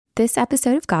This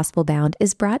episode of Gospel Bound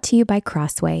is brought to you by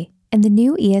Crossway and the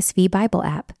new ESV Bible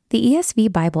app. The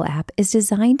ESV Bible app is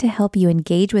designed to help you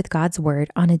engage with God's Word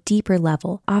on a deeper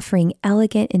level, offering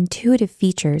elegant, intuitive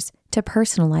features to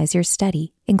personalize your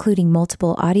study, including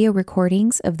multiple audio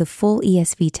recordings of the full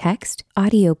ESV text,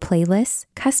 audio playlists,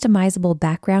 customizable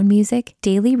background music,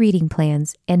 daily reading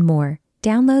plans, and more.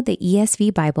 Download the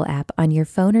ESV Bible app on your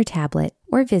phone or tablet,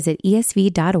 or visit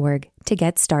esv.org to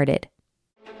get started.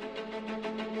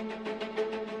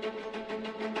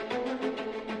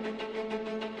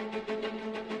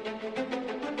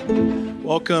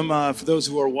 Welcome for those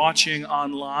who are watching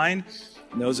online,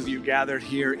 and those of you gathered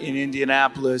here in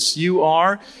Indianapolis. You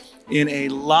are in a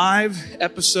live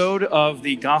episode of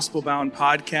the Gospel Bound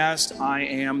podcast. I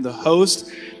am the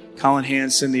host, Colin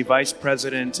Hanson, the Vice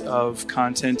President of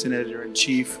Content and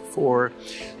Editor-in-Chief for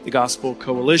the Gospel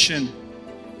Coalition.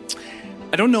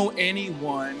 I don't know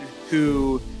anyone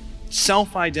who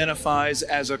self-identifies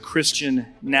as a Christian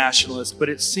nationalist, but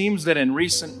it seems that in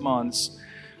recent months,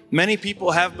 many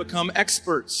people have become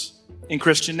experts in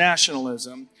Christian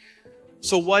nationalism.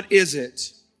 So what is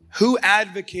it? Who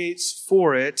advocates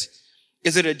for it?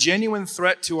 Is it a genuine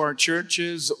threat to our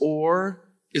churches, or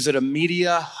is it a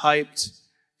media-hyped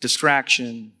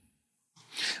distraction?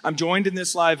 I'm joined in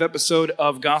this live episode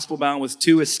of Gospel Bound with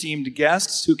two esteemed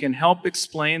guests who can help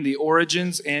explain the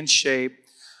origins and shape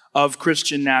of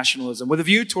Christian nationalism with a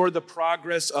view toward the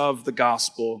progress of the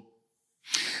gospel.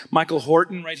 Michael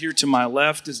Horton, right here to my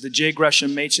left, is the J.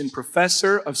 Gresham Machen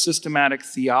Professor of Systematic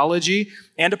Theology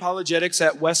and Apologetics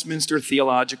at Westminster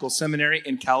Theological Seminary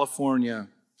in California.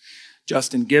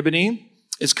 Justin Giboney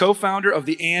is co-founder of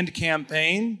the AND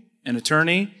Campaign, an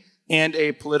attorney, and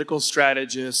a political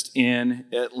strategist in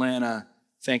Atlanta.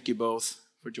 Thank you both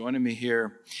for joining me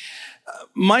here.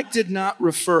 Mike did not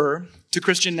refer to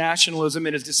Christian nationalism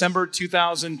in his December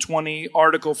 2020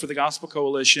 article for the Gospel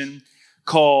Coalition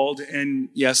called, and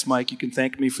yes, Mike, you can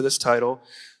thank me for this title,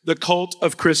 The Cult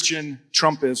of Christian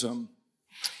Trumpism.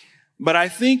 But I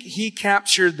think he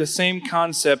captured the same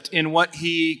concept in what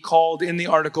he called in the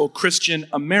article Christian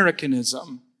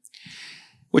Americanism,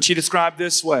 which he described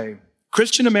this way.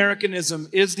 Christian Americanism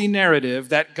is the narrative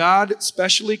that God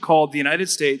specially called the United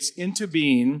States into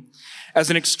being as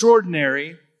an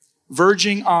extraordinary,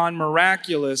 verging on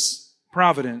miraculous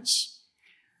providence.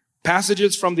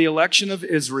 Passages from the election of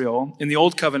Israel in the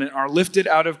Old Covenant are lifted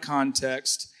out of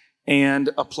context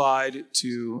and applied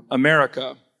to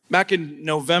America. Back in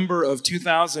November of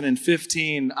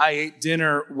 2015, I ate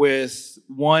dinner with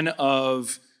one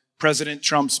of President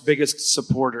Trump's biggest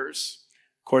supporters.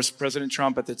 Of course, President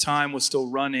Trump at the time was still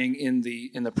running in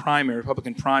the primary,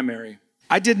 Republican primary.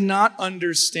 I did not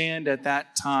understand at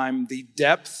that time the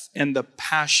depth and the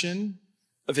passion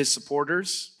of his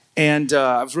supporters. And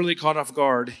I was really caught off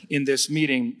guard in this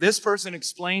meeting. This person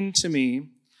explained to me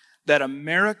that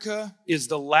America is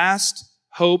the last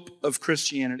hope of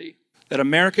Christianity. That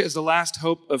America is the last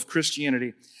hope of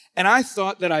Christianity. And I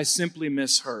thought that I simply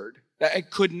misheard. That it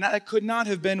could not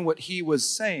have been what he was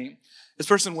saying. This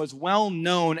person was well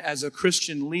known as a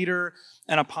Christian leader,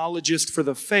 an apologist for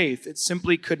the faith. It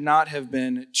simply could not have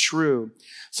been true.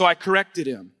 So I corrected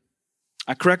him.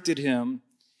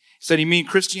 He said, "You mean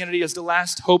Christianity is the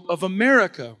last hope of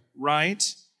America,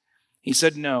 right?" He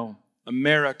said, "No,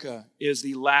 America is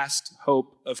the last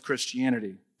hope of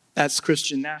Christianity." That's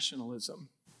Christian nationalism.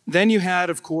 Then you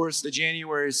had, of course, the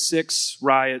January 6th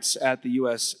riots at the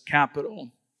U.S.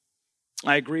 Capitol.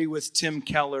 I agree with Tim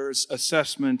Keller's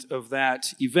assessment of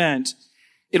that event.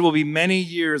 It will be many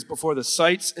years before the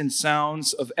sights and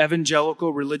sounds of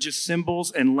evangelical religious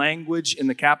symbols and language in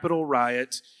the Capitol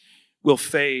riot will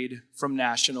fade from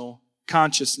national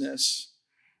consciousness.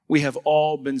 We have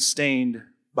all been stained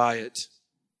by it.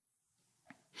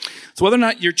 So whether or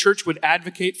not your church would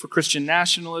advocate for Christian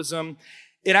nationalism,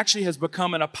 it actually has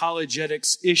become an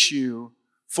apologetics issue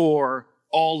for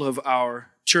all of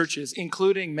our churches,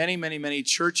 including many, many, many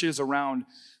churches around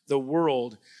the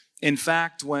world. In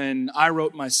fact, when I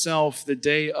wrote myself the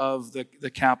day of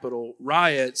the Capitol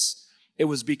riots, it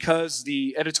was because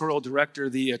the editorial director,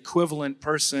 the equivalent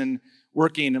person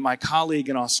working, and my colleague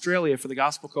in Australia for the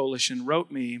Gospel Coalition,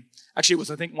 wrote me. Actually, it was,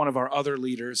 I think, one of our other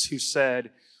leaders who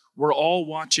said, "We're all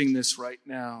watching this right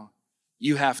now.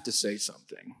 You have to say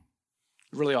something."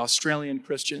 Really Australian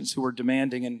Christians who were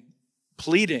demanding and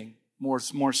pleading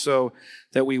more so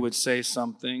that we would say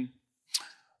something.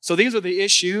 So these are the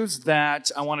issues that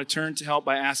I want to turn to help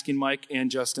by asking Mike and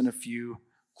Justin a few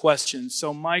questions.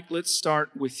 So Mike, let's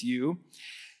start with you.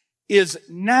 Is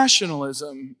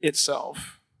nationalism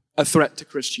itself a threat to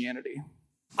Christianity?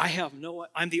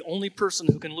 I'm the only person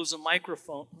who can lose a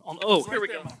microphone. Here we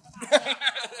go.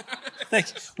 Thank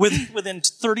you. Within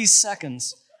 30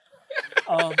 seconds.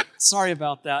 Sorry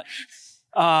about that.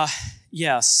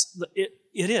 Yes,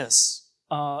 it is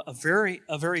a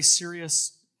very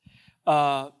serious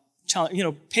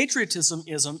challenge. Patriotism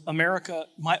is America,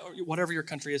 whatever your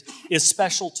country is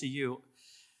special to you.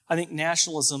 I think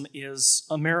nationalism is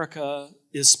America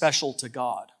is special to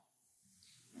God.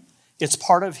 It's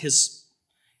part of His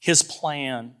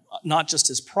plan, not just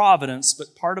His providence,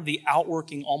 but part of the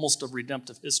outworking almost of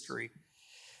redemptive history.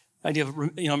 The idea of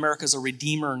America as a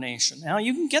redeemer nation. Now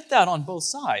you can get that on both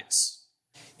sides.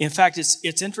 In fact,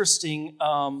 it's interesting.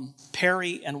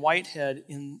 Perry and Whitehead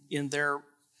in their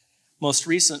most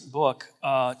recent book,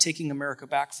 Taking America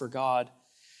Back for God,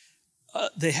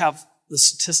 they have the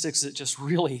statistics that just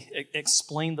really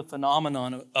explain the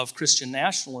phenomenon of Christian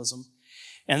nationalism.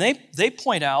 And they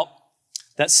point out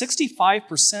that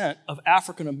 65% of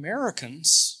African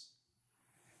Americans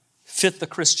fit the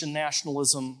Christian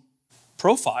nationalism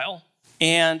profile,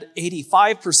 and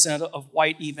 85% of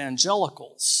white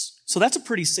evangelicals. So that's a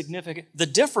pretty significant. The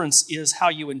difference is how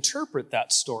you interpret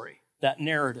that story, that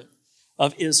narrative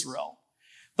of Israel.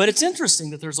 But it's interesting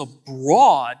that there's a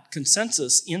broad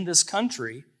consensus in this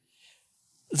country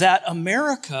that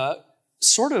America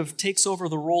sort of takes over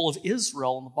the role of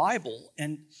Israel in the Bible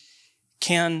and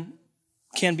can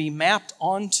be mapped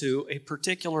onto a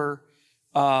particular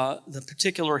the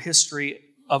particular history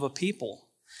of a people.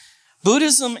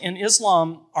 Buddhism and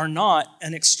Islam are not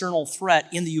an external threat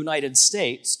in the United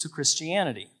States to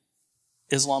Christianity.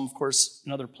 Islam, of course,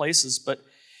 in other places, but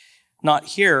not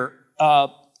here.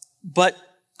 But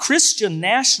Christian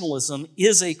nationalism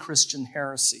is a Christian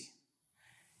heresy.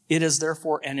 It is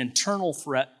therefore an internal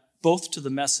threat both to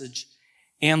the message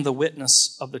and the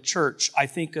witness of the church. I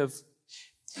think of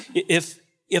if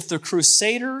the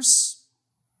Crusaders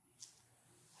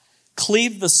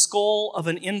cleaved the skull of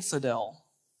an infidel,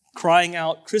 crying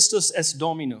out, Christus est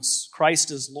Dominus, Christ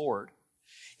is Lord,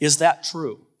 is that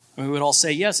true? And we would all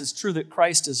say, yes, it's true that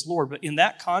Christ is Lord, but in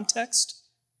that context,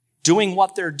 doing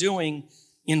what they're doing,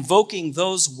 invoking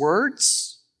those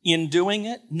words in doing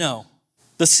it, no.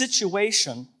 The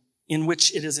situation in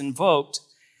which it is invoked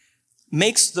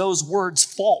makes those words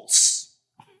false.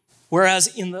 Whereas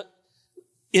in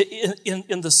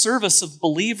the service of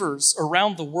believers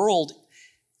around the world,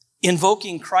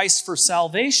 invoking Christ for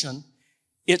salvation,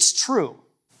 it's true.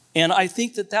 And I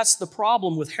think that that's the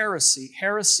problem with heresy.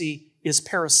 Heresy is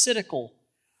parasitical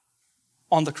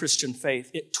on the Christian faith.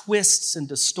 It twists and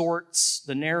distorts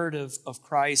the narrative of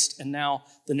Christ, and now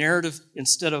the narrative,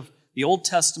 instead of the Old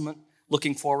Testament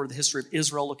looking forward, the history of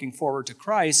Israel looking forward to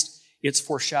Christ, it's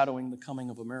foreshadowing the coming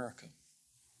of America.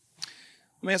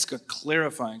 Let me ask a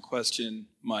clarifying question,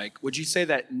 Mike. Would you say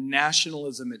that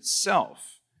nationalism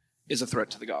itself is a threat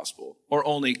to the gospel, or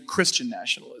only Christian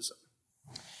nationalism?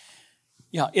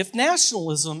 Yeah, if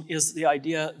nationalism is the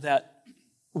idea that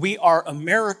we are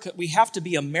America, we have to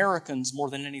be Americans more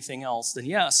than anything else, then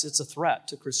yes, it's a threat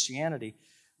to Christianity.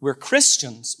 We're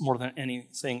Christians more than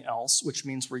anything else, which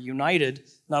means we're united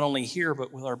not only here,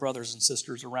 but with our brothers and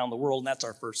sisters around the world, and that's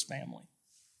our first family.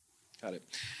 Got it.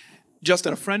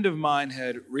 Justin, a friend of mine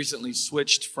had recently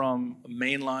switched from a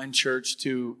mainline church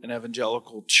to an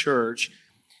evangelical church.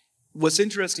 What's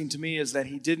interesting to me is that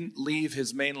he didn't leave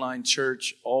his mainline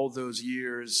church all those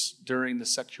years during the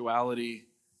sexuality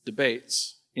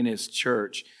debates in his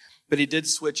church, but he did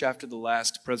switch after the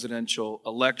last presidential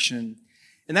election.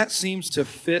 And that seems to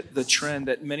fit the trend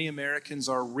that many Americans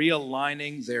are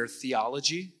realigning their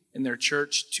theology in their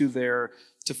church to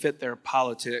fit their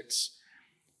politics.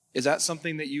 Is that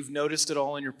something that you've noticed at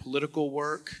all in your political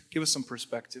work? Give us some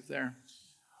perspective there.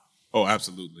 Oh,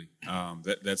 absolutely.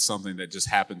 That's something that just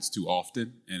happens too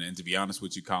often. And to be honest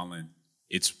with you, Colin,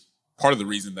 it's part of the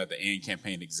reason that the AND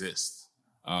campaign exists,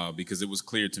 because it was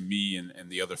clear to me and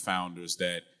the other founders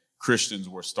that Christians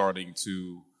were starting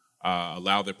to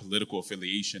allow their political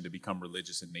affiliation to become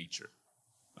religious in nature.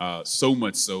 So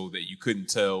much so that you couldn't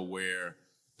tell where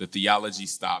the theology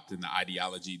stopped and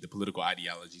the political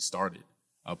ideology started.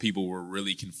 People were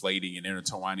really conflating and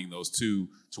intertwining those two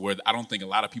to where I don't think a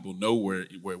lot of people know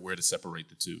where to separate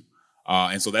the two.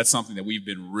 And so that's something that we've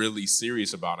been really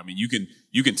serious about. I mean,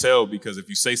 you can tell because if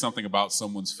you say something about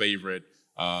someone's favorite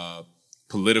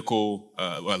political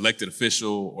elected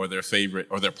official or their favorite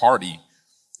or their party,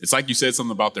 it's like you said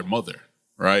something about their mother,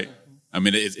 right? I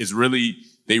mean, it's really,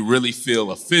 they really feel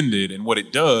offended. And what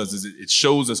it does is it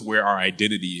shows us where our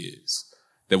identity is,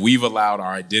 that we've allowed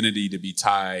our identity to be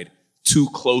tied too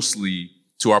closely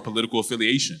to our political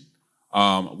affiliation.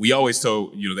 We always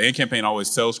tell, the AND campaign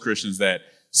always tells Christians that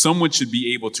someone should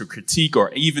be able to critique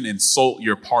or even insult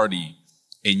your party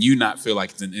and you not feel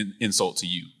like it's an insult to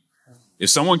you. If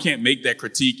someone can't make that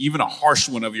critique, even a harsh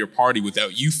one of your party,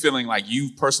 without you feeling like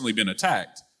you've personally been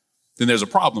attacked, then there's a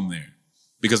problem there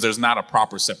because there's not a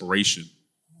proper separation.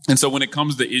 And so when it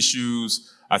comes to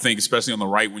issues, I think especially on the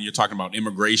right, when you're talking about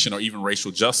immigration or even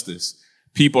racial justice,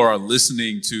 people are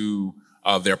listening to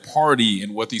their party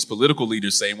and what these political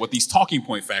leaders say and what these talking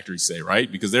point factories say,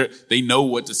 right? Because they know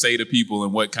what to say to people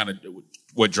and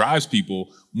what drives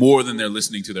people more than they're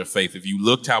listening to their faith. If you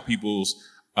looked how people's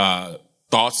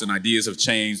thoughts and ideas have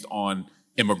changed on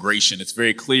immigration, it's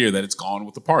very clear that it's gone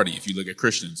with the party. If you look at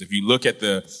Christians, if you look at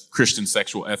the Christian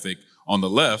sexual ethic on the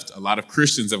left, a lot of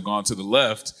Christians have gone to the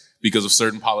left because of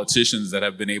certain politicians that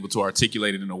have been able to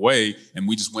articulate it in a way, and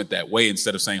we just went that way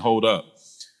instead of saying, hold up,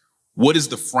 what is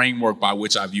the framework by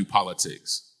which I view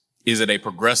politics? Is it a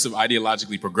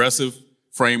ideologically progressive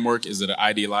framework? Is it an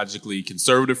ideologically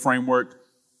conservative framework?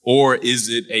 Or is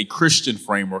it a Christian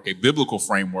framework, a biblical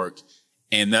framework?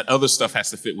 And that other stuff has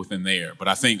to fit within there. But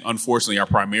I think, unfortunately, our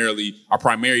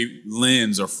primary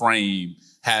lens or frame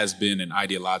has been an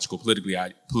ideological,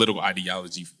 political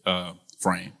ideology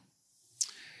frame.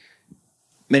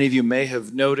 Many of you may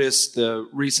have noticed the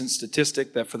recent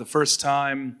statistic that for the first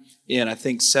time in, I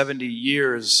think, 70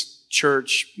 years,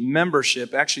 church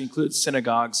membership, actually includes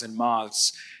synagogues and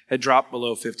mosques, had dropped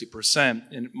below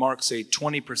 50%, and it marks a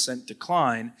 20%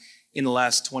 decline in the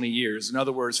last 20 years. In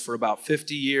other words, for about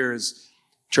 50 years,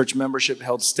 church membership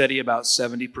held steady about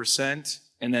 70%,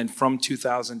 and then from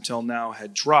 2000 till now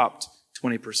had dropped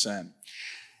 20%.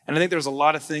 And I think there's a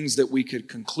lot of things that we could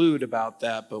conclude about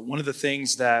that, but one of the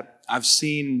things that I've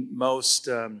seen most,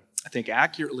 I think,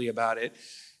 accurately about it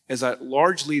is that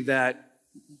largely that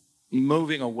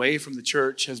moving away from the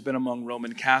church has been among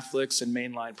Roman Catholics and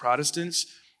mainline Protestants,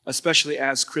 especially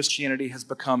as Christianity has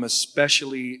become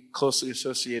especially closely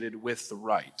associated with the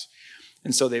right.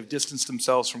 And so they've distanced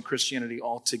themselves from Christianity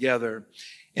altogether.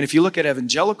 And if you look at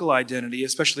evangelical identity,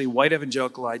 especially white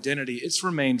evangelical identity, it's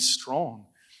remained strong.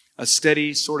 A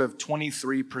steady sort of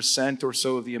 23% or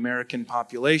so of the American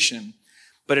population.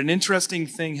 But an interesting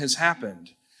thing has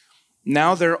happened.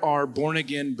 Now there are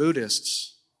born-again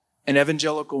Buddhists and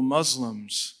evangelical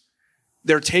Muslims.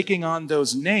 They're taking on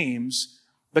those names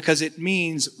because it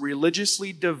means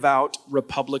religiously devout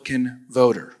Republican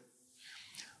voter.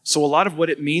 So a lot of what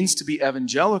it means to be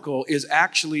evangelical is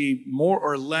actually more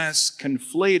or less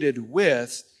conflated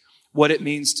with what it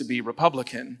means to be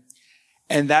Republican.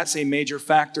 And that's a major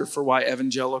factor for why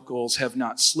evangelicals have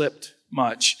not slipped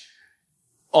much.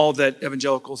 All that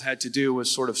evangelicals had to do was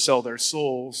sort of sell their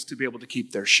souls to be able to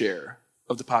keep their share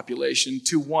of the population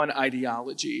to one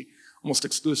ideology, almost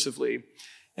exclusively.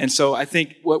 And so I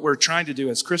think what we're trying to do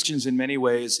as Christians in many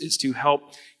ways is to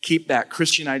help keep that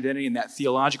Christian identity and that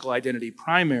theological identity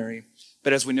primary.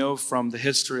 But as we know from the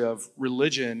history of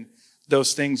religion,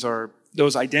 those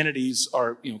identities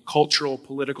are, cultural,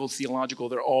 political, theological,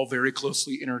 they're all very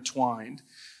closely intertwined.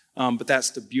 But that's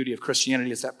the beauty of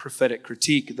Christianity, is that prophetic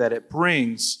critique that it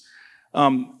brings.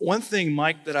 One thing,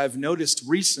 Mike, that I've noticed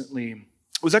recently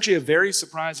was actually a very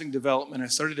surprising development. I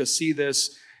started to see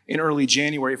this in early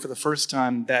January for the first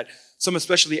time, that some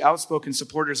especially outspoken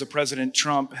supporters of President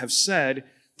Trump have said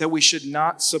that we should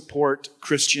not support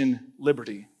Christian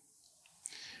liberty,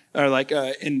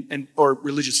 or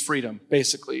religious freedom,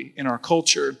 basically, in our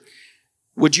culture.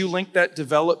 Would you link that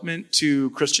development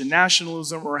to Christian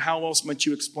nationalism, or how else might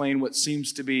you explain what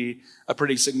seems to be a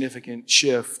pretty significant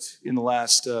shift in the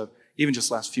last, even just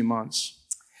last few months?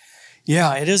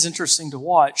 Yeah, it is interesting to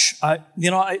watch.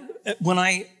 When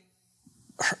I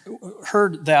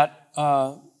heard that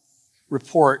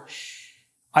report,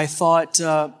 I thought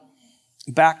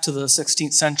back to the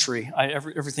 16th century.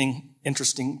 Everything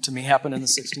interesting to me happened in the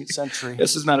 16th century.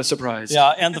 This is not a surprise.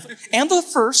 Yeah, and the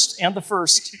first.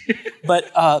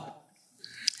 But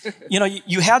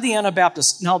you had the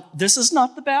Anabaptists. Now, this is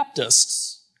not the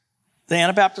Baptists. The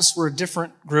Anabaptists were a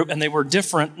different group, and they were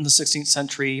different in the 16th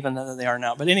century even than they are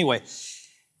now. But anyway,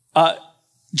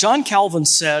 John Calvin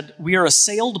said, "We are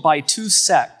assailed by two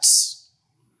sects,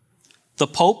 the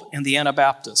Pope and the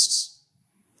Anabaptists."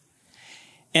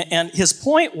 And his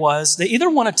point was they either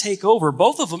want to take over,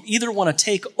 both of them either want to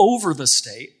take over the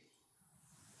state,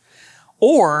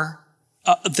 or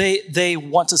they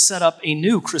want to set up a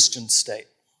new Christian state.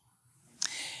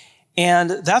 And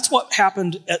that's what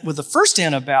happened with the first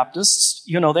Anabaptists.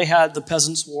 They had the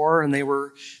Peasants' War, and they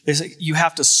said you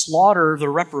have to slaughter the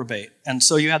reprobate. And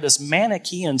so you had this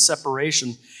Manichaean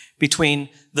separation between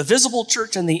the visible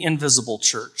church and the invisible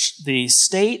church, the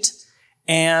state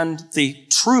and the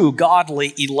true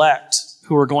godly elect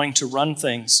who are going to run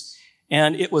things.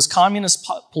 And it was communist,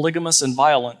 polygamous, and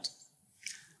violent,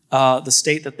 the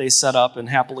state that they set up, and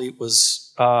happily it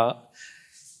was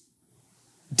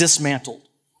dismantled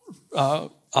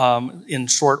in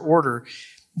short order,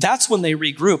 that's when they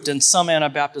regrouped. And some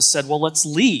Anabaptists said, well, let's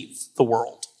leave the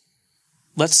world.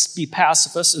 Let's be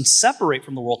pacifists and separate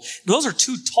from the world. Those are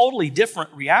two totally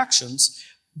different reactions,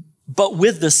 but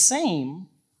with the same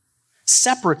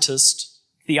separatist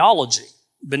theology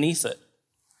beneath it.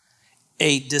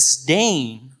 A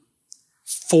disdain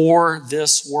for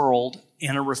this world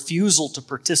and a refusal to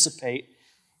participate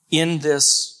in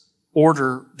this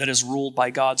order that is ruled by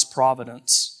God's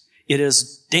providence. It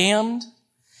is damned.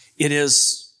 It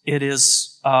is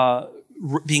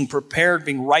being prepared,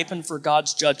 being ripened for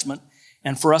God's judgment,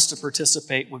 and for us to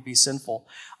participate would be sinful.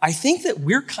 I think that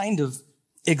we're kind of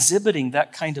exhibiting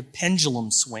that kind of pendulum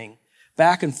swing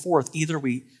back and forth. Either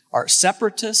we are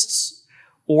separatists,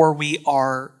 or we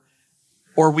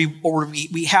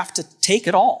have to take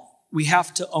it all. We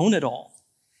have to own it all.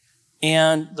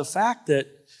 And the fact that,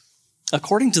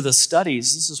 according to the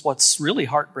studies, this is what's really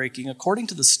heartbreaking. According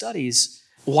to the studies,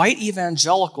 white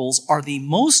evangelicals are the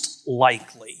most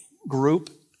likely group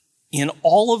in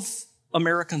all of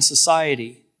American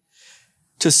society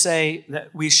to say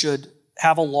that we should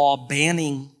have a law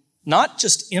banning not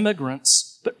just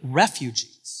immigrants, but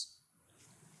refugees.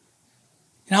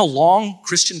 You know how long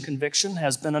Christian conviction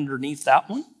has been underneath that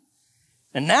one?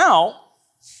 And now,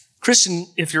 Christian,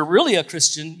 if you're really a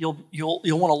Christian, you'll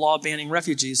want a law banning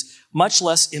refugees, much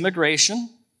less immigration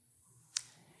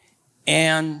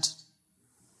and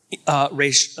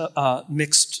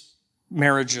mixed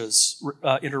marriages,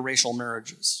 interracial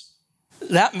marriages.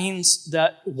 That means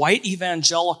that white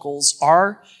evangelicals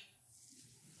are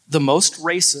the most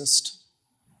racist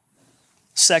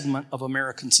segment of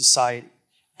American society.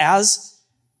 As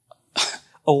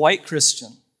a white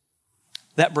Christian,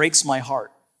 that breaks my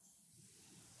heart.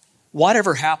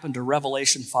 Whatever happened to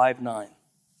Revelation 5:9?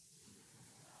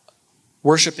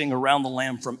 Worshiping around the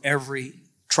Lamb from every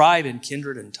tribe and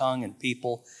kindred and tongue and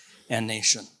people and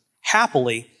nation.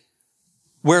 Happily,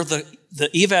 where the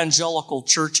evangelical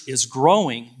church is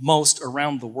growing most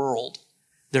around the world,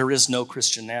 there is no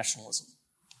Christian nationalism.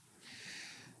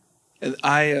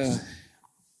 I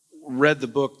read the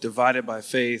book Divided by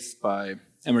Faith by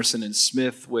Emerson and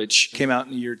Smith, which came out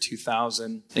in the year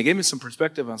 2000. It gave me some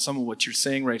perspective on some of what you're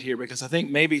saying right here, because I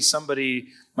think maybe somebody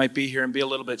might be here and be a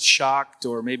little bit shocked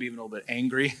or maybe even a little bit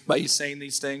angry by you saying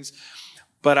these things.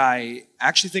 But I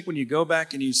actually think when you go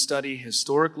back and you study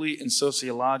historically and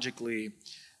sociologically,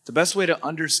 the best way to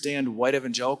understand white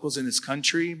evangelicals in this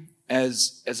country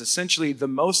as essentially the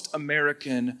most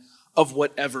American of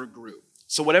whatever group.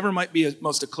 So whatever might be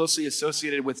most closely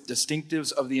associated with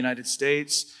distinctives of the United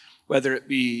States, whether it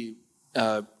be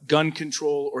gun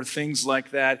control or things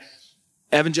like that,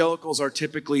 evangelicals are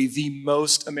typically the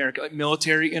most American. Like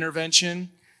military intervention,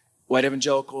 white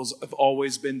evangelicals have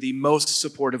always been the most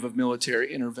supportive of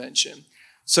military intervention.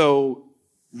 So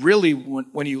really,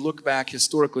 when you look back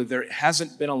historically, there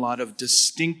hasn't been a lot of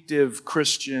distinctive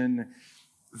Christian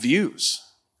views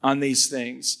on these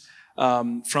things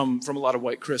from a lot of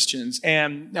white Christians.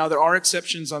 And now there are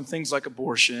exceptions on things like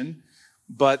abortion,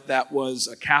 but that was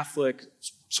a Catholic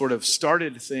sort of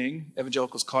started thing.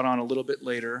 Evangelicals caught on a little bit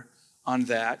later on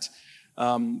that.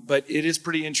 But it is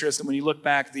pretty interesting when you look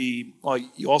back. You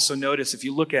also notice if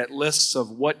you look at lists of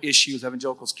what issues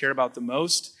evangelicals care about the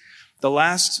most, the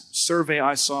last survey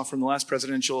I saw from the last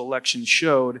presidential election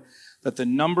showed that the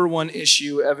number one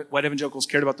issue white evangelicals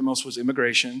cared about the most was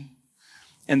immigration.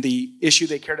 And the issue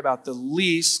they cared about the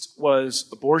least was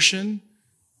abortion.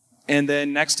 And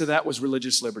then next to that was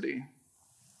religious liberty,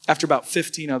 after about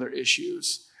 15 other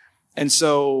issues. And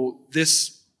so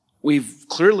we've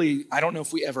clearly, I don't know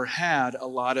if we ever had a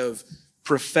lot of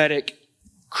prophetic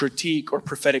critique or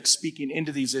prophetic speaking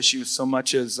into these issues so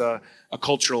much as a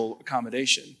cultural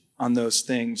accommodation on those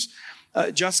things.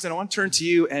 Justin, I want to turn to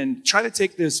you and try to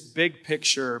take this big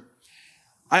picture.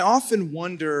 I often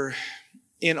wonder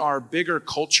in our bigger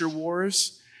culture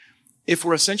wars if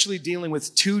we're essentially dealing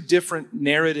with two different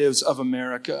narratives of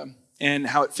America and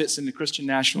how it fits into Christian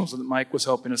nationalism that Mike was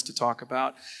helping us to talk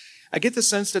about. I get the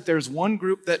sense that there's one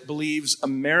group that believes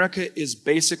America is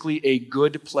basically a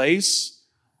good place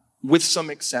with some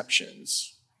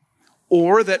exceptions,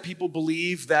 or that people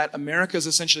believe that America is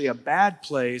essentially a bad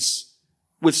place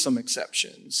with some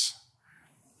exceptions.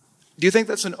 Do you think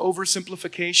that's an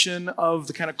oversimplification of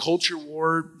the kind of culture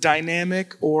war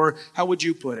dynamic, or how would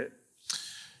you put it?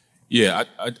 Yeah,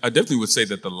 I definitely would say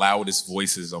that the loudest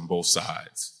voices on both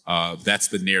sides, that's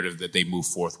the narrative that they move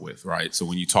forth with, right? So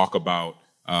when you talk about,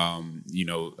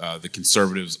 the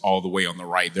conservatives all the way on the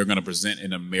right, they're going to present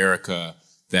an America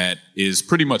that is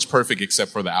pretty much perfect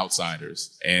except for the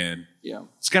outsiders. And yeah,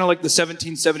 it's kind of like the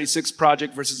 1776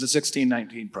 project versus the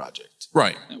 1619 project.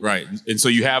 Right. And so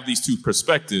you have these two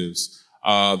perspectives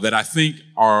that I think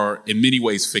are in many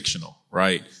ways fictional,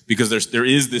 right? Because there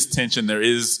is this tension, there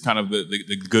is kind of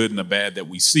the good and the bad that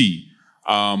we see.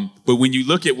 But when you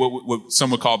look at what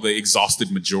some would call the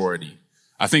exhausted majority,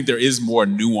 I think there is more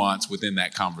nuance within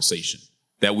that conversation,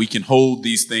 that we can hold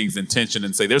these things in tension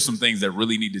and say there's some things that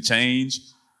really need to change,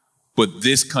 but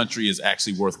this country is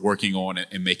actually worth working on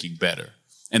and making better.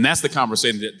 And that's the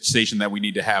conversation that we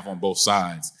need to have on both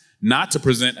sides. Not to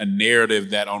present a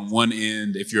narrative that on one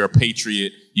end, if you're a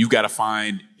patriot, you've got to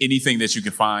find anything that you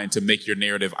can find to make your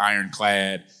narrative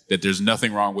ironclad, that there's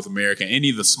nothing wrong with America.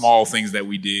 Any of the small things that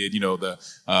we did, the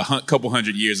couple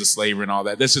hundred years of slavery and all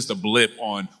that, that's just a blip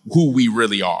on who we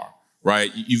really are,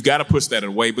 right? You've got to push that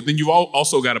away. But then you've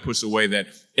also got to push away that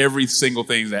every single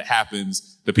thing that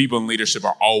happens, the people in leadership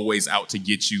are always out to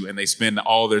get you, and they spend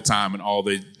all their time and all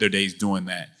their days doing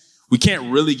that. We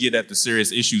can't really get at the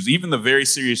serious issues, even the very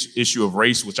serious issue of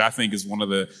race, which I think is one of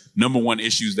the number one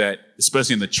issues that,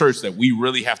 especially in the church, that we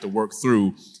really have to work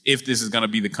through if this is going to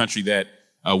be the country that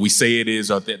we say it is,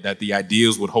 or that the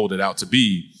ideals would hold it out to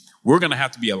be. We're going to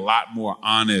have to be a lot more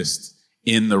honest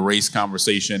in the race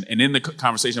conversation and in the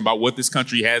conversation about what this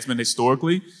country has been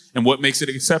historically and what makes it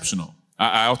exceptional.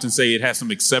 I often say it has some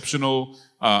exceptional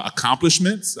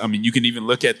accomplishments. I mean, you can even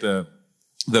look at the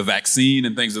vaccine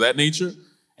and things of that nature,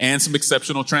 and some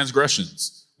exceptional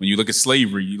transgressions. When you look at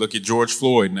slavery, you look at George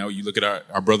Floyd, now you look at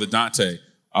our brother Dante.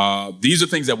 These are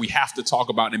things that we have to talk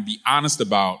about and be honest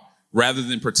about, rather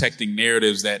than protecting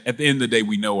narratives that at the end of the day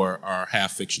we know are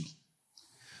half fictional.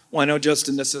 Well, I know,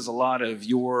 Justin, this is a lot of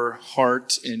your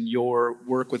heart and your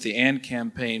work with the AND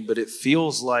campaign, but it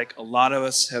feels like a lot of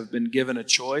us have been given a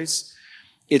choice.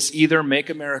 It's either make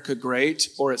America great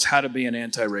or it's how to be an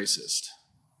anti-racist.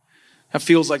 That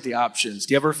feels like the options.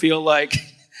 Do you ever feel like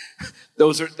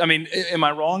those are, am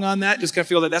I wrong on that? Just kind of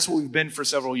feel that that's what we've been for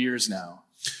several years now.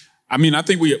 I mean, I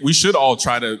think we should all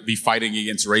try to be fighting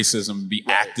against racism, be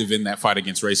active in that fight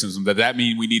against racism. Does that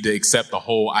mean we need to accept the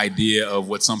whole idea of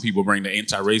what some people bring to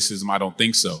anti-racism? I don't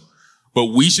think so. But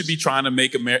we should be trying to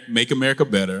make America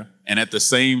better, and at the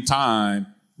same time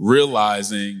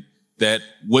realizing that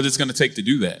what it's going to take to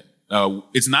do that.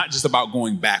 It's not just about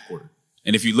going backward.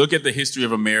 And if you look at the history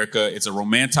of America, it's a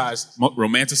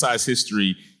romanticized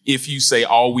history if you say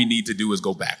all we need to do is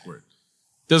go backward.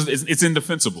 It's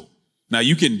indefensible. Now,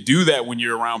 you can do that when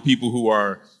you're around people who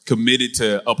are committed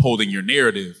to upholding your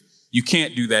narrative. You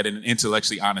can't do that in an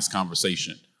intellectually honest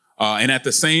conversation. And at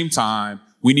the same time,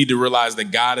 we need to realize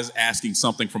that God is asking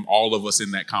something from all of us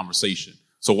in that conversation.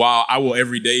 So while I will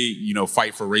every day,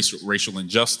 fight for racial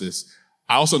injustice,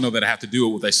 I also know that I have to do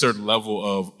it with a certain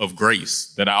level of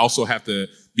grace, that I also have to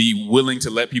be willing to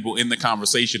let people in the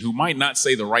conversation who might not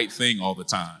say the right thing all the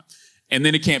time. And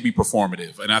then it can't be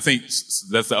performative. And I think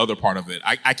that's the other part of it.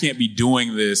 I can't be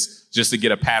doing this just to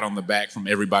get a pat on the back from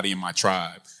everybody in my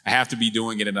tribe. I have to be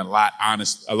doing it in a lot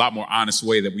more honest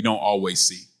way that we don't always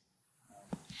see.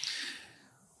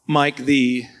 Mike,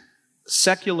 the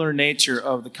secular nature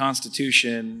of the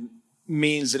Constitution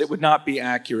means that it would not be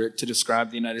accurate to describe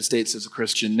the United States as a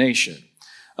Christian nation.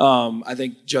 I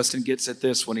think Justin gets at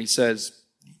this when he says,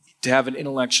 to have an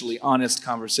intellectually honest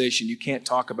conversation, you can't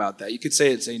talk about that. You could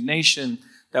say it's a nation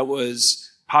that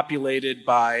was populated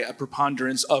by a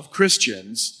preponderance of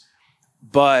Christians,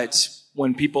 but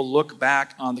when people look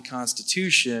back on the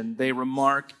Constitution, they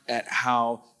remark at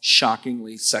how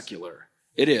shockingly secular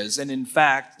it is. And in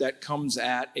fact, that comes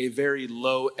at a very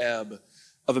low ebb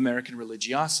of American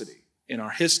religiosity in our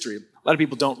history. A lot of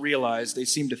people don't realize, they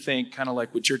seem to think, kind of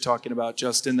like what you're talking about,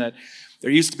 Justin, that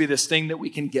there used to be this thing that we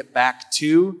can get back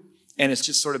to, and it's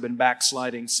just sort of been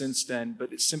backsliding since then,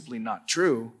 but it's simply not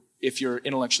true if you're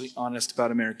intellectually honest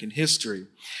about American history.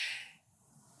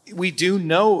 We do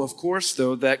know, of course,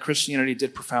 though, that Christianity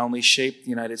did profoundly shape the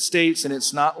United States, and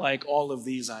it's not like all of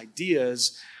these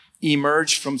ideas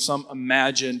emerged from some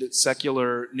imagined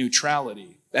secular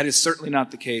neutrality. That is certainly not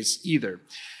the case either.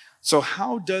 So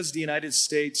how does the United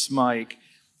States, Mike,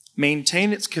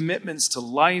 maintain its commitments to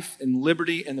life and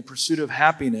liberty and the pursuit of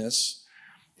happiness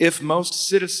if most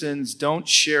citizens don't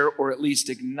share or at least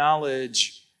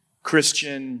acknowledge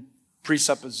Christian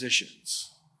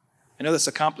presuppositions? I know that's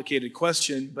a complicated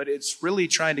question, but it's really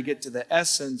trying to get to the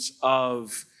essence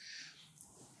of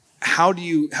how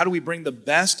do we bring the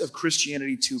best of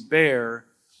Christianity to bear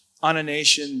on a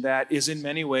nation that is in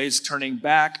many ways turning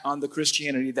back on the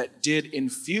Christianity that did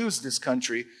infuse this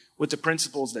country with the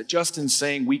principles that Justin's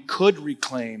saying we could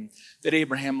reclaim, that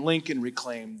Abraham Lincoln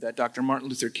reclaimed, that Dr. Martin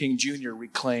Luther King Jr.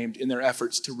 reclaimed in their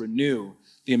efforts to renew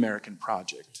the American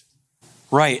project.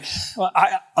 Right. Well,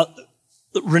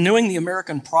 renewing the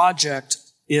American project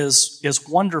is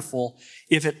wonderful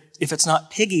if it's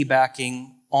not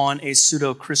piggybacking on a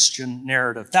pseudo-Christian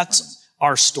narrative. That's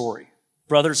our story.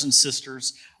 Brothers and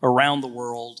sisters around the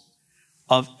world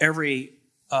of every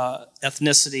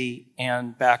ethnicity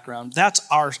and background. That's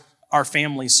our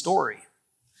family story.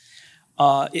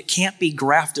 It can't be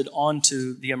grafted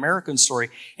onto the American story.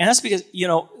 And that's because,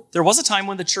 there was a time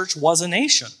when the church was a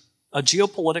nation, a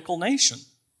geopolitical nation,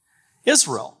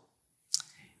 Israel.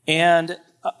 And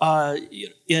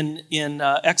in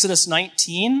Exodus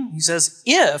 19, he says,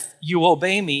 if you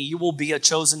obey me, you will be a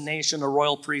chosen nation, a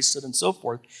royal priesthood, and so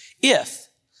forth. If,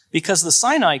 because the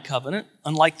Sinai covenant,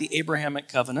 unlike the Abrahamic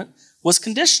covenant, was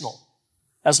conditional.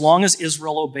 As long as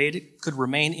Israel obeyed, it could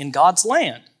remain in God's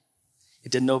land.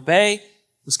 It didn't obey,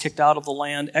 was kicked out of the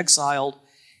land, exiled,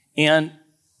 and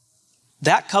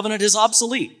that covenant is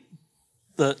obsolete,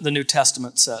 the New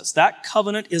Testament says. That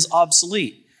covenant is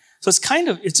obsolete. So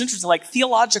it's interesting, like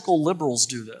theological liberals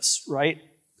do this, right?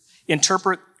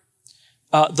 Interpret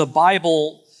the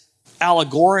Bible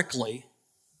allegorically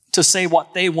to say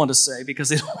what they want to say because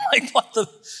they don't like what the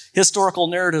historical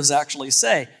narratives actually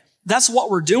say. That's what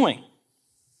we're doing.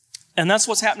 And that's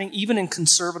what's happening even in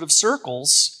conservative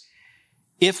circles.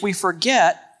 If we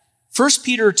forget, 1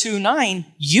 Peter 2:9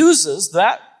 uses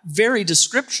that very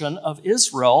description of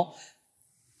Israel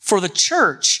for the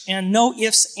church, and no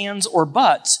ifs, ands, or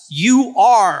buts. You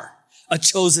are a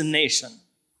chosen nation,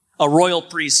 a royal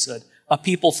priesthood, a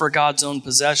people for God's own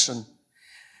possession.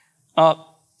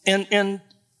 And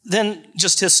then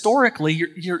just historically,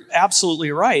 you're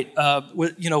absolutely right.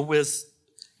 With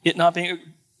it not being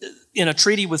in a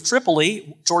treaty with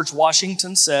Tripoli, George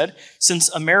Washington said, since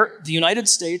the United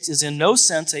States is in no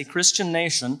sense a Christian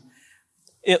nation,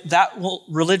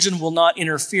 religion will not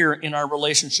interfere in our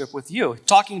relationship with you.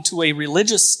 Talking to a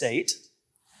religious state,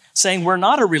 saying we're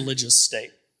not a religious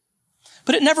state.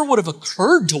 But it never would have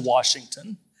occurred to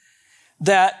Washington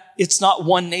that it's not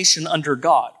one nation under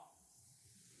God.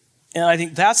 And I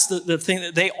think that's the thing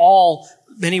that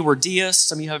many were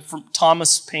deists. I mean, you have from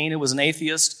Thomas Paine, who was an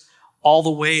atheist, all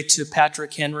the way to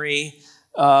Patrick Henry,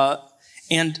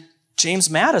 and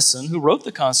James Madison, who wrote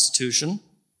the Constitution.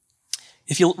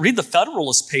 If you read the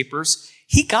Federalist Papers,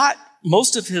 he got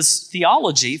most of his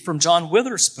theology from John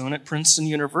Witherspoon at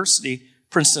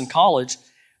Princeton College.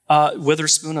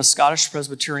 Witherspoon, a Scottish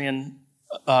Presbyterian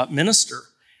minister.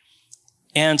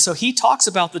 And so he talks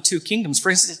about the two kingdoms.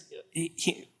 For instance,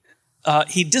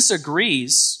 he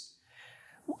disagrees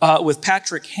with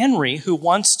Patrick Henry, who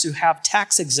wants to have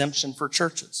tax exemption for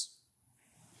churches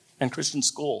and Christian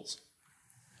schools.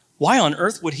 Why on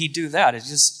earth would he do that? It's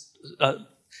just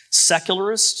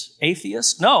secularist,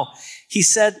 atheist? No. He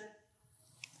said,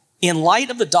 in light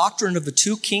of the doctrine of the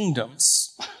two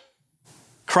kingdoms,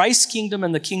 Christ's kingdom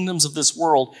and the kingdoms of this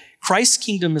world, Christ's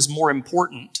kingdom is more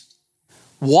important.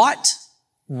 What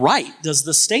right does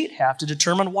the state have to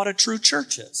determine what a true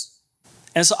church is?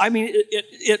 And so, I mean,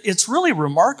 it's really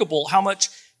remarkable how much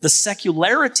the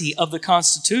secularity of the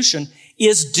Constitution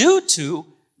is due to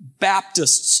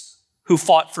Baptists who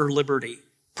fought for liberty,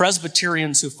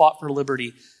 Presbyterians who fought for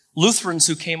liberty, Lutherans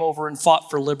who came over and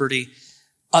fought for liberty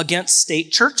against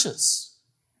state churches.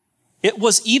 It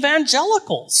was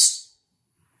evangelicals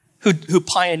who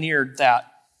pioneered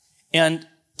that. And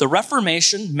the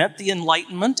Reformation met the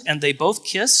Enlightenment, and they both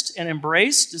kissed and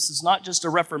embraced. This is not just a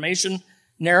Reformation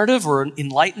narrative or an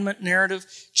Enlightenment narrative.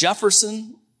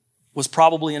 Jefferson was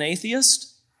probably an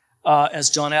atheist, as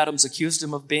John Adams accused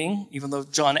him of being, even though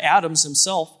John Adams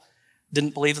himself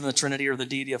didn't believe in the Trinity or the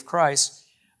deity of Christ.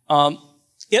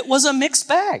 It was a mixed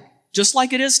bag, just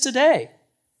like it is today.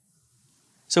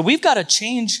 So we've got to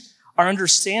change our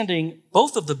understanding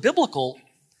both of the biblical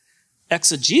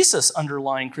exegesis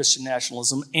underlying Christian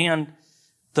nationalism and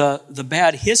the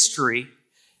bad history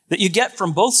that you get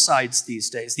from both sides these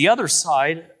days. The other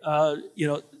side,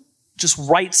 just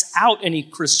writes out any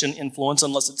Christian influence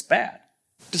unless it's bad.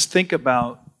 Just think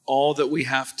about all that we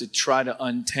have to try to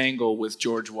untangle with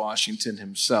George Washington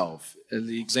himself. And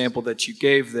the example that you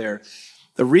gave there,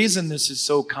 the reason this is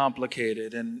so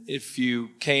complicated, and if you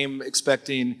came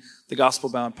expecting the Gospel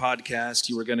Bound podcast,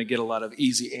 you were going to get a lot of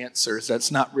easy answers.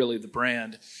 That's not really the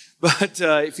brand. But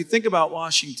if you think about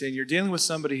Washington, you're dealing with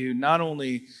somebody who not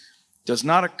only does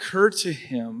not occur to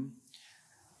him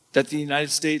that the United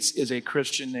States is a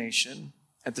Christian nation,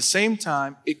 at the same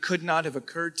time, it could not have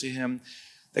occurred to him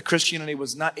that Christianity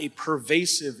was not a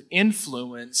pervasive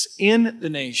influence in the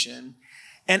nation,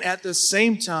 and at the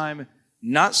same time,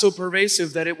 not so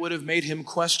pervasive that it would have made him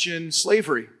question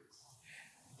slavery,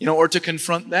 or to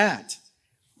confront that.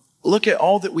 Look at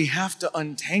all that we have to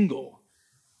untangle.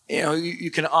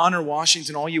 You can honor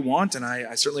Washington all you want, and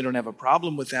I certainly don't have a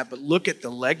problem with that, but look at the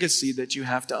legacy that you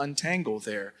have to untangle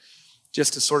there,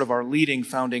 just as sort of our leading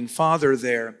founding father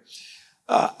there.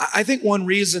 I think one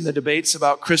reason the debates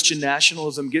about Christian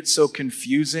nationalism get so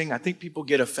confusing, I think people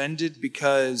get offended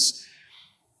because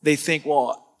they think,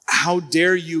 well, how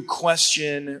dare you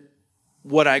question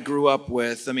what I grew up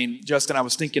with? I mean, Justin, I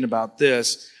was thinking about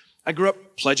this. I grew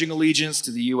up pledging allegiance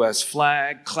to the U.S.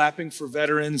 flag, clapping for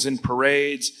veterans in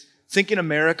parades, thinking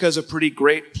America is a pretty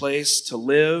great place to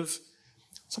live.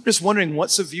 So I'm just wondering,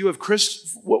 what's the view of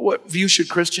what view should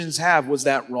Christians have? Was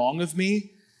that wrong of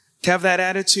me to have that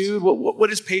attitude?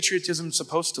 What is patriotism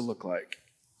supposed to look like?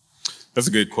 That's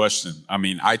a good question. I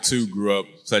mean, I too grew up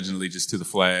pledging allegiance to the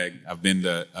flag. I've been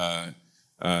to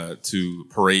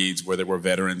parades where there were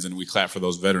veterans and we clapped for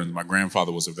those veterans. My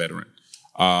grandfather was a veteran.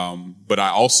 But I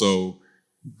also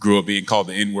grew up being called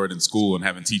the N-word in school and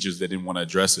having teachers that didn't want to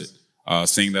address it.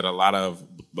 Seeing that a lot of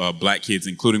black kids,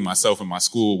 including myself in my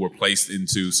school, were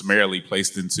summarily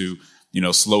placed into,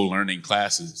 slow learning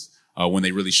classes when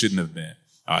they really shouldn't have been.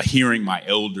 Hearing my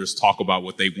elders talk about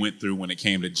what they went through when it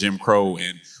came to Jim Crow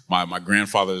and my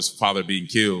grandfather's father being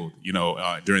killed,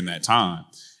 during that time.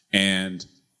 And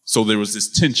so there was this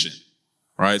tension,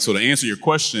 right? So to answer your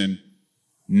question,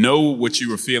 no, what you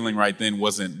were feeling right then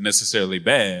wasn't necessarily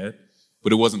bad,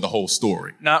 but it wasn't the whole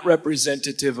story. Not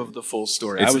representative of the full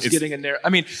story. I was getting in there. I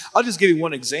mean, I'll just give you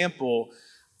one example.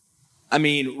 I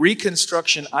mean,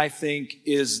 Reconstruction, I think,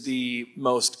 is the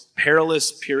most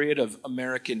perilous period of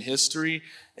American history,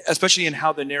 especially in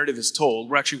how the narrative is told.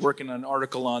 We're actually working on an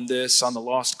article on this, on the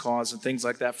lost cause and things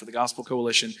like that for the Gospel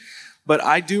Coalition. But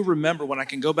I do remember when I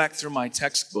can go back through my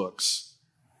textbooks,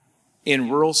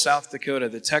 in rural South Dakota,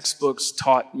 the textbooks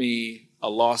taught me a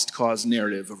lost cause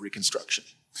narrative of Reconstruction.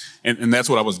 And that's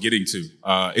what I was getting to.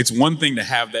 It's one thing to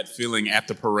have that feeling at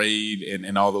the parade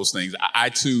and all those things. I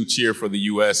too cheer for the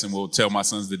U.S. and will tell my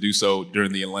sons to do so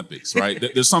during the Olympics, right?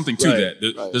 There's something to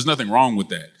that. There's nothing wrong with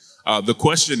that. The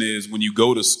question is, when you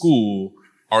go to school,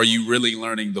 are you really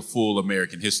learning the full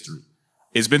American history?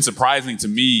 It's been surprising to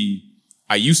me.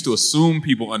 I used to assume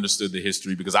people understood the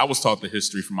history because I was taught the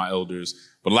history from my elders,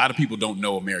 but a lot of people don't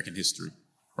know American history,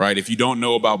 right? If you don't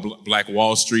know about Black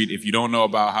Wall Street, if you don't know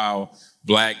about how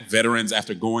Black veterans,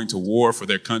 after going to war for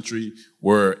their country,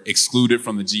 were excluded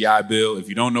from the GI Bill, if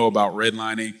you don't know about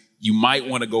redlining, you might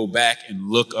want to go back and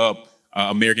look up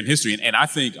American history. And I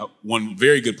think one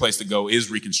very good place to go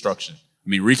is Reconstruction. I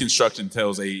mean, Reconstruction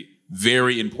tells a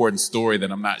very important story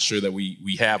that I'm not sure that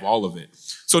we have all of it.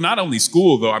 So not only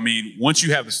school, though, I mean, once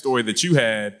you have the story that you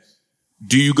had,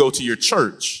 do you go to your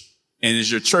church? And is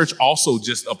your church also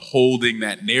just upholding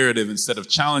that narrative instead of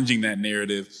challenging that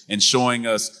narrative and showing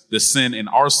us the sin in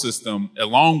our system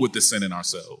along with the sin in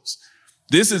ourselves?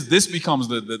 This becomes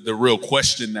the real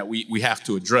question that we have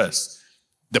to address.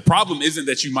 The problem isn't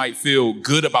that you might feel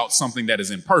good about something that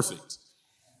is imperfect.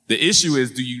 The issue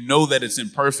is, do you know that it's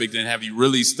imperfect, and have you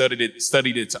really studied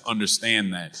it to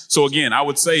understand that? So again, I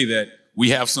would say that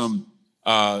we have some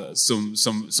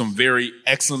very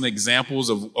excellent examples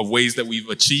of ways that we've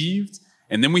achieved.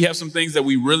 And then we have some things that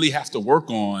we really have to work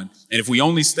on. And if we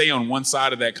only stay on one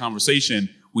side of that conversation,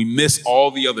 we miss all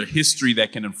the other history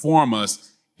that can inform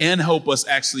us and help us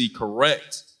actually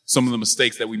correct some of the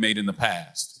mistakes that we made in the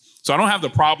past. So I don't have the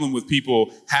problem with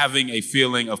people having a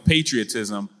feeling of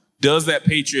patriotism. Does that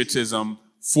patriotism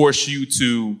force you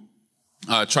to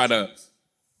try to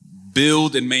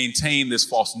build and maintain this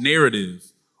false narrative?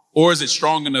 Or is it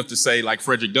strong enough to say, like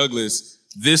Frederick Douglass,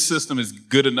 this system is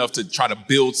good enough to try to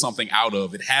build something out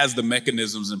of? It has the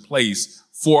mechanisms in place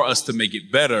for us to make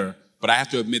it better, but I have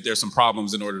to admit there's some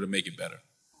problems in order to make it better.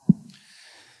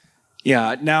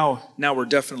 Yeah, now we're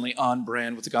definitely on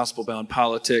brand with the Gospel Bound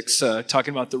Politics,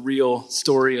 talking about the real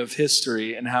story of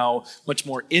history and how much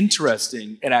more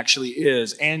interesting it actually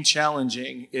is and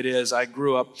challenging it is. I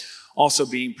grew up also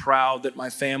being proud that my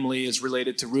family is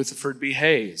related to Rutherford B.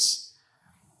 Hayes,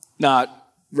 not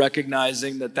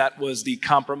recognizing that was the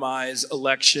compromise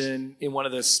election in one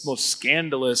of the most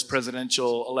scandalous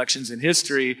presidential elections in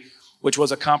history, which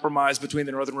was a compromise between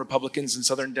the Northern Republicans and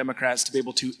Southern Democrats to be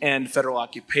able to end federal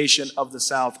occupation of the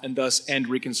South and thus end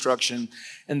Reconstruction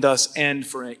and thus end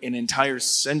for an entire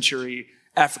century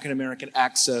African-American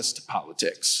access to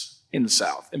politics in the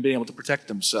South and being able to protect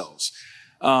themselves.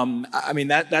 I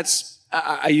mean,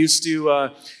 I used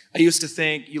to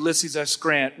think Ulysses S.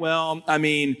 Grant, well, I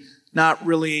mean, not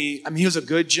really. I mean, he was a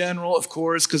good general, of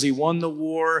course, because he won the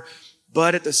war.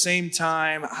 But at the same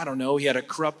time, I don't know, he had a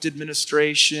corrupt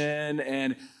administration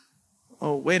and,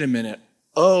 oh, wait a minute.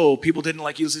 Oh, people didn't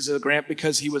like Ulysses Grant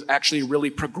because he was actually really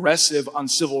progressive on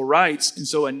civil rights. And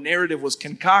so a narrative was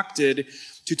concocted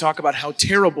to talk about how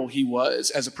terrible he was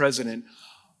as a president.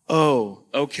 Oh,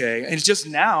 okay. And it's just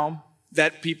now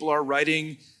that people are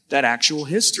writing that actual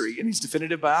history in these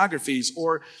definitive biographies.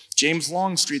 Or James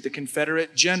Longstreet, the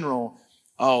Confederate general.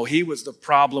 Oh, he was the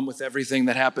problem with everything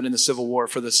that happened in the Civil War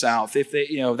for the South. If they,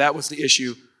 that was the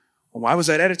issue. Well, why was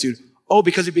that attitude? Oh,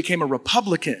 because he became a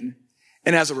Republican.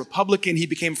 And as a Republican, he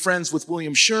became friends with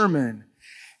William Sherman.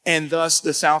 And thus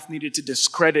the South needed to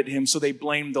discredit him, so they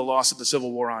blamed the loss of the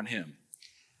Civil War on him.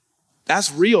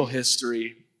 That's real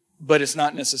history, but it's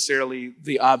not necessarily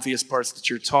the obvious parts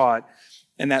that you're taught.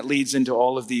 And that leads into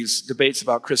all of these debates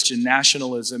about Christian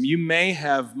nationalism. You may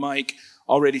have, Mike,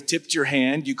 already tipped your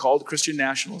hand. You called Christian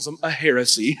nationalism a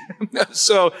heresy.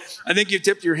 So I think you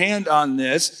tipped your hand on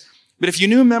this. But if you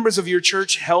knew members of your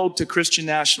church held to Christian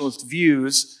nationalist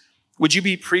views, would you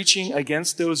be preaching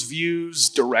against those views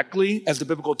directly as the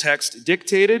biblical text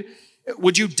dictated?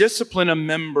 Would you discipline a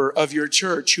member of your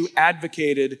church who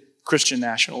advocated Christian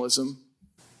nationalism?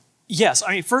 Yes.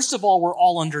 I mean, first of all, we're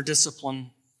all under discipline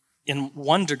in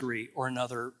one degree or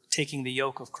another, taking the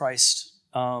yoke of Christ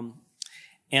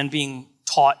and being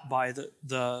taught by the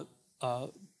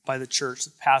church,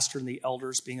 the pastor and the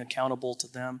elders, being accountable to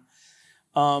them.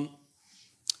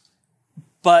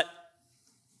 But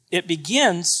it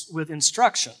begins with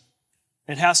instruction.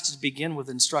 It has to begin with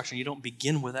instruction. You don't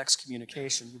begin with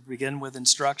excommunication. You begin with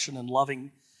instruction and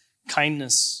loving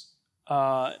kindness,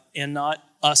 and not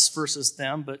us versus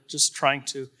them, but just trying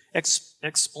to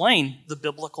explain the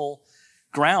biblical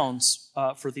grounds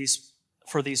for these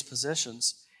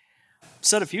positions. I've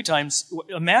said a few times,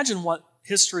 imagine what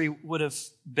history would have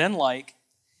been like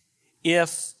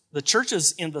if the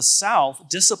churches in the South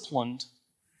disciplined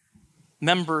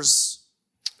members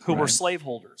who were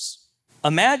slaveholders.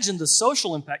 Imagine the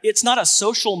social impact. It's not a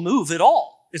social move at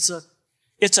all. It's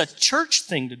a church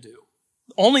thing to do.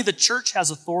 Only the church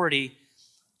has authority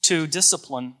to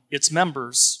discipline its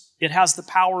members. It has the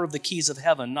power of the keys of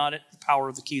heaven, not the power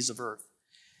of the keys of earth.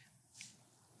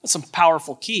 That's some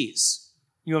powerful keys.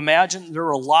 You imagine there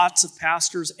are lots of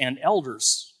pastors and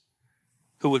elders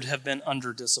who would have been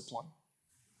under discipline,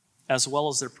 as well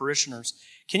as their parishioners.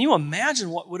 Can you imagine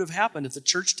what would have happened if the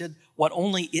church did what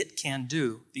only it can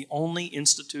do, the only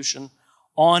institution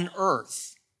on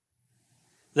earth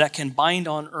that can bind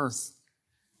on earth,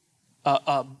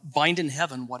 bind in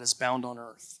heaven what is bound on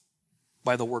earth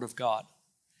by the word of God?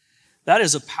 That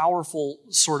is a powerful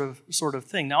sort of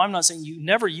thing. Now, I'm not saying you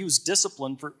never use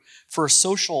discipline for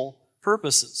social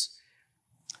purposes,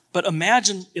 but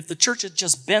imagine if the church had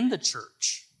just been the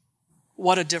church,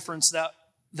 what a difference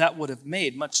that would have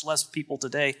made, much less people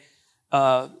today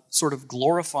sort of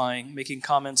glorifying, making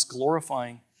comments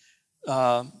glorifying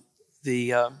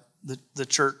the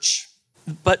church.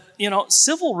 But,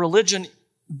 civil religion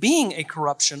being a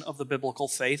corruption of the biblical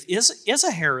faith is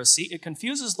a heresy. It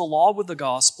confuses the law with the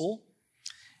gospel,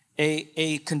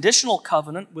 a conditional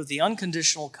covenant with the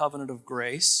unconditional covenant of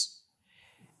grace,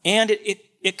 and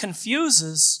it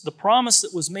confuses the promise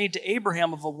that was made to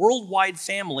Abraham of a worldwide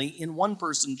family in one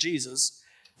person, Jesus,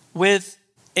 with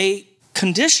a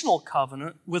conditional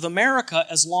covenant with America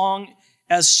as long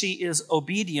as she is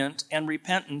obedient and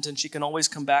repentant, and she can always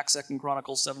come back, 2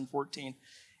 Chronicles 7:14,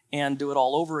 and do it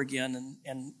all over again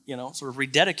and sort of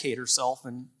rededicate herself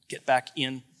and get back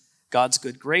in God's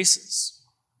good graces.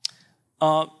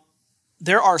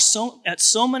 There are at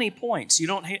so many points, you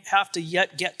don't have to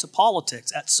yet get to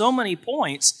politics, at so many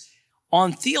points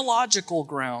on theological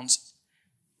grounds,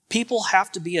 people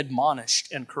have to be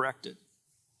admonished and corrected,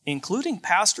 including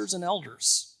pastors and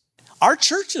elders. Our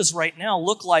churches right now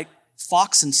look like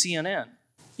Fox and CNN.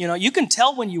 You can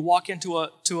tell when you walk into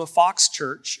a Fox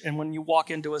church and when you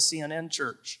walk into a CNN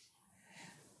church.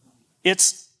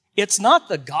 It's not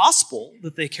the gospel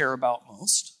that they care about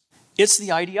most. It's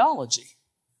the ideology.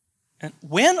 And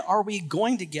when are we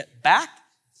going to get back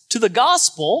to the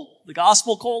gospel? The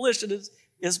Gospel Coalition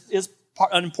is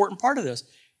an important part of this.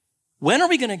 When are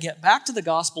we going to get back to the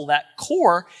gospel, that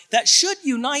core that should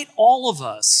unite all of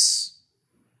us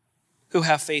who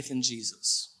have faith in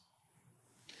Jesus?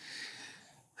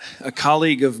 A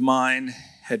colleague of mine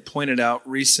had pointed out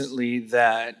recently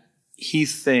that he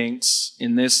thinks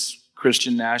in this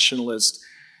Christian nationalist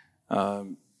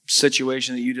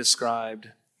situation that you described,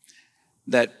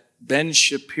 that Ben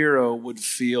Shapiro would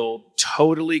feel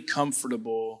totally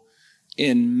comfortable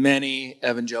in many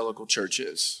evangelical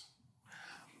churches.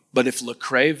 But if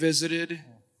Lecrae visited,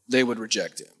 they would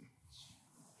reject him.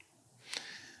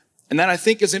 And that, I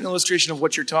think, is an illustration of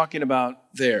what you're talking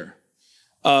about there.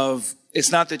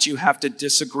 It's not that you have to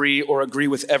disagree or agree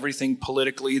with everything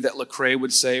politically that Lecrae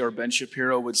would say or Ben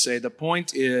Shapiro would say. The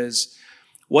point is,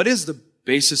 what is the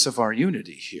basis of our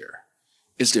unity here?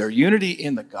 Is there unity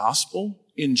in the gospel,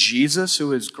 in Jesus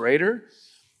who is greater,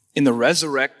 in the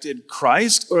resurrected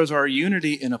Christ, or is our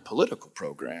unity in a political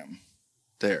program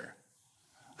there?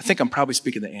 I think I'm probably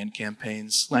speaking the AND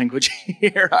campaign's language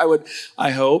here,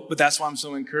 I hope, but that's why I'm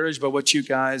so encouraged by what you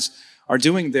guys are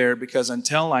doing there, because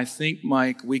until I think,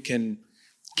 Mike, we can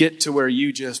get to where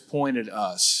you just pointed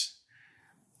us,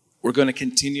 we're going to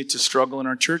continue to struggle in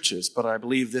our churches. But I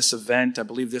believe this event, I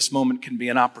believe this moment can be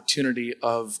an opportunity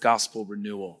of gospel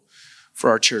renewal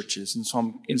for our churches. And so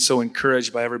I'm so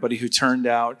encouraged by everybody who turned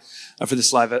out for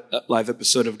this live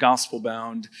episode of Gospel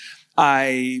Bound.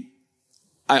 I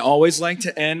always like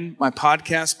to end my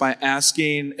podcast by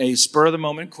asking a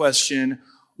spur-of-the-moment question.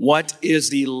 What is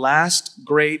the last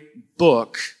great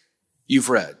book you've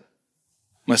read?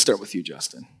 I'm going to start with you,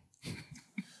 Justin.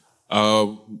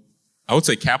 I would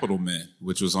say Capital Men,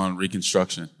 which was on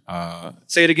Reconstruction.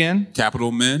 Say it again.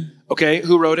 Capital Men. Okay,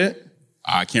 who wrote it?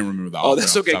 I can't remember the author. Oh,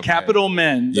 that's okay. Capital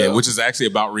Men. Yeah, which is actually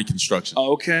about Reconstruction.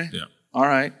 Oh, okay. Yeah. All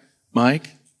right. Mike?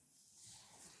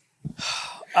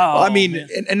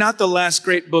 And not the last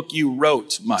great book you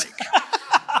wrote, Mike.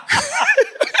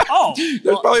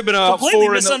 There's probably been a completely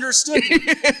four misunderstood.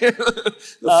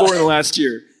 the four in the last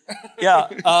year. Yeah.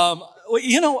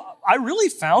 I really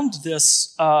found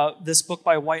this book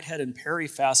by Whitehead and Perry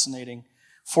fascinating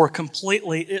for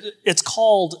completely, it's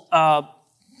called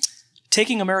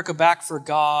Taking America Back for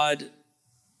God,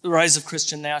 The Rise of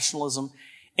Christian Nationalism.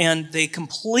 And they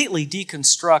completely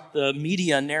deconstruct the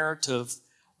media narrative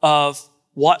of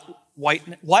what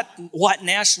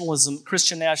nationalism,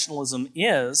 Christian nationalism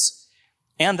is,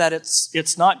 and that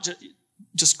it's not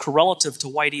just correlative to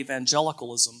white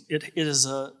evangelicalism. It is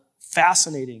a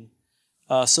fascinating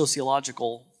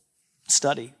sociological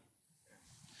study.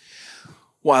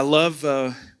 Well, I love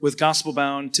with Gospel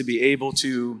Bound to be able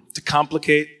to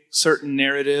complicate certain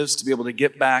narratives, to be able to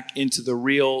get back into the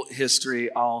real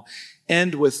history. I'll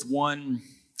end with one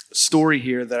story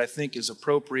here that I think is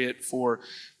appropriate for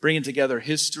bringing together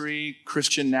history,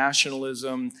 Christian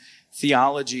nationalism,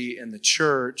 theology, and the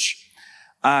church.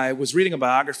 I was reading a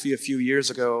biography a few years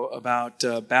ago about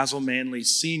Basil Manley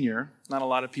Sr. Not a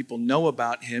lot of people know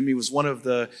about him. He was one of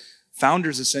the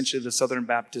founders, essentially, of the Southern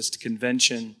Baptist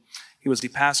Convention. He was the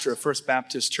pastor of First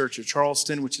Baptist Church of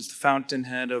Charleston, which is the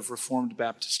fountainhead of Reformed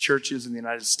Baptist churches in the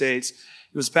United States.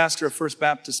 He was pastor of First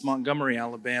Baptist Montgomery,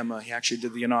 Alabama. He actually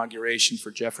did the inauguration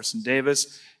for Jefferson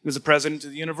Davis. He was the president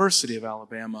of the University of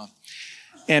Alabama.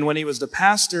 And when he was the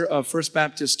pastor of First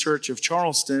Baptist Church of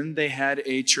Charleston, they had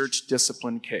a church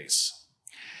discipline case.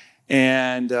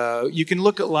 And you can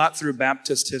look a lot through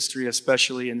Baptist history,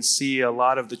 especially, and see a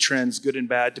lot of the trends, good and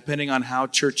bad, depending on how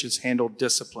churches handled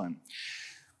discipline.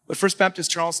 But First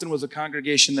Baptist Charleston was a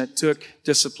congregation that took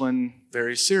discipline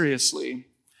very seriously.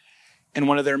 And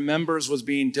one of their members was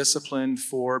being disciplined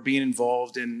for being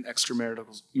involved in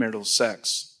extramarital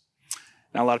sex.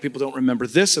 Now, a lot of people don't remember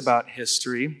this about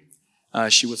history.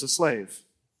 She was a slave.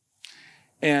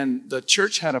 And the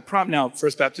church had a problem. Now,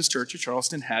 First Baptist Church of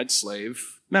Charleston had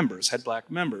slave members, had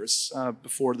black members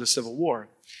before the Civil War.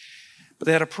 But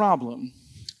they had a problem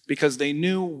because they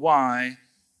knew why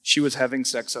she was having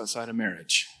sex outside of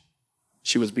marriage.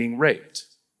 She was being raped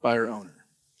by her owner.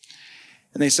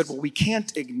 And they said, well, we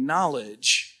can't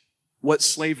acknowledge what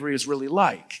slavery is really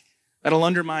like. That'll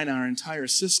undermine our entire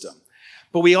system.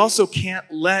 But we also can't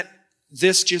let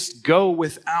this just go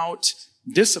without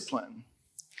discipline.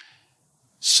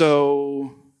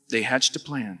 So they hatched a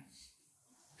plan.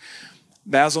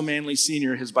 Basil Manley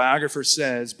Sr., his biographer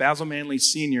says, Basil Manley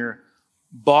Sr.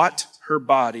 bought her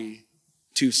body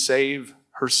to save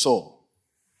her soul.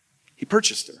 He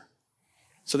purchased her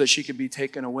so that she could be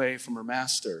taken away from her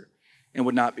master and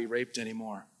would not be raped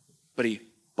anymore. But he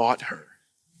bought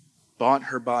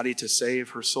her body to save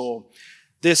her soul.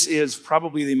 This is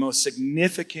probably the most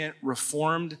significant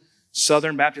Reformed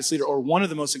Southern Baptist leader, or one of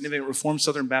the most significant Reformed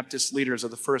Southern Baptist leaders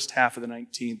of the first half of the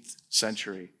 19th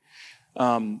century.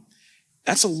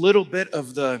 That's a little bit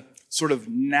of the sort of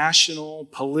national,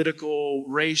 political,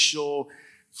 racial,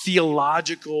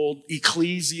 theological,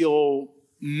 ecclesial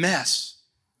mess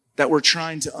that we're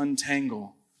trying to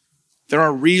untangle. There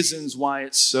are reasons why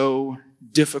it's so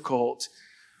difficult,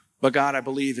 but God, I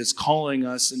believe, is calling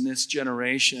us in this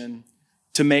generation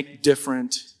to make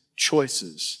different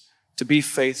choices, to be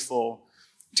faithful,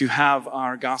 to have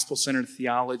our gospel-centered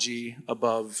theology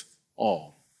above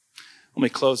all. Let me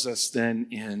close us then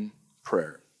in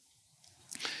prayer.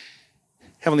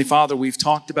 Heavenly Father, we've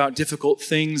talked about difficult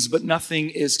things, but nothing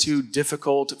is too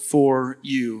difficult for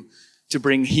you to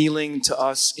bring healing to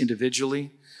us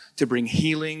individually, to bring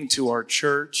healing to our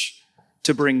church,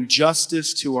 to bring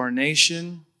justice to our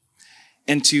nation,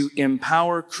 and to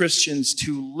empower Christians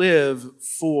to live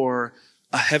for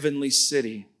a heavenly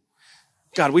city.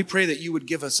 God, we pray that you would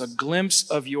give us a glimpse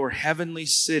of your heavenly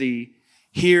city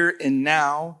here and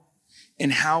now,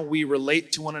 and how we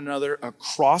relate to one another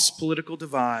across political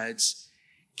divides,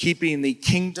 keeping the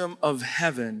kingdom of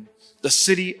heaven, the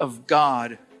city of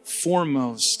God,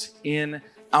 foremost in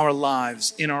our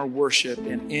lives, in our worship,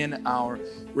 and in our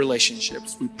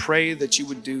relationships. We pray that you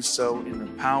would do so in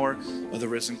the power of the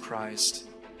risen Christ.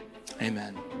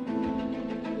 Amen.